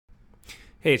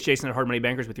Hey, it's Jason at Hard Money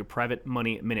Bankers with your Private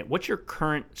Money Minute. What's your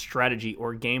current strategy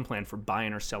or game plan for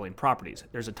buying or selling properties?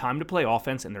 There's a time to play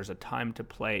offense and there's a time to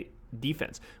play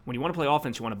defense. When you want to play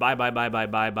offense, you want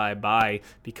to buy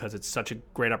because it's such a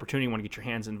great opportunity. You want to get your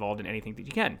hands involved in anything that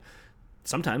you can.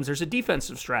 Sometimes there's a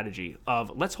defensive strategy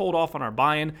of let's hold off on our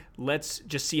buying. Let's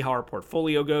just see how our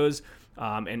portfolio goes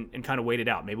and kind of wait it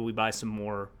out. Maybe we buy some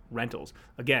more rentals.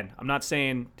 Again, I'm not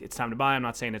saying it's time to buy. I'm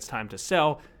not saying it's time to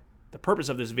sell. The purpose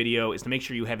of this video is to make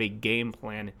sure you have a game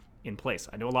plan in place.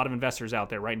 I know a lot of investors out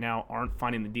there right now aren't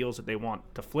finding the deals that they want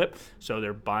to flip, so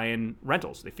they're buying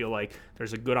rentals. They feel like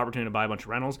there's a good opportunity to buy a bunch of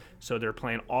rentals, so they're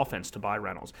playing offense to buy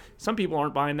rentals. Some people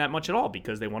aren't buying that much at all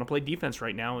because they want to play defense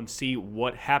right now and see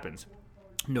what happens.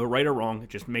 No right or wrong,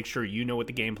 just make sure you know what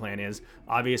the game plan is.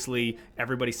 Obviously,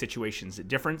 everybody's situation is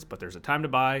different, but there's a time to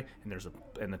buy and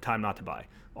the time not to buy.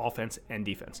 Offense and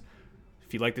defense.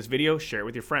 If you like this video, share it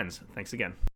with your friends. Thanks again.